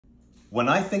When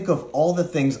I think of all the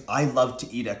things I love to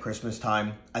eat at Christmas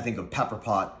time, I think of pepper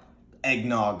pot,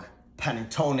 eggnog,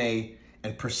 panettone,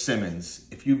 and persimmons.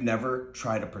 If you've never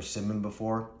tried a persimmon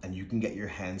before and you can get your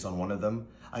hands on one of them,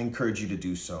 I encourage you to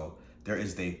do so. There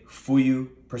is the fuyu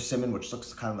persimmon, which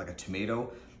looks kind of like a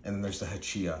tomato, and then there's the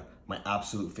hachia, my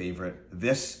absolute favorite.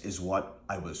 This is what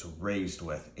I was raised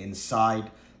with.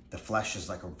 Inside, the flesh is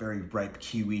like a very ripe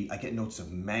kiwi. I get notes of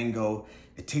mango.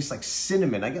 It tastes like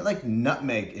cinnamon. I get like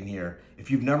nutmeg in here. If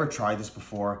you've never tried this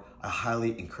before, I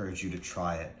highly encourage you to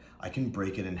try it. I can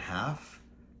break it in half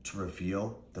to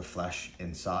reveal the flesh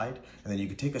inside, and then you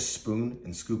can take a spoon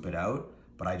and scoop it out,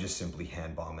 but I just simply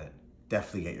hand bomb it.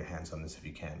 Definitely get your hands on this if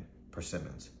you can.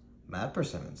 Persimmons. Mad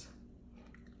persimmons.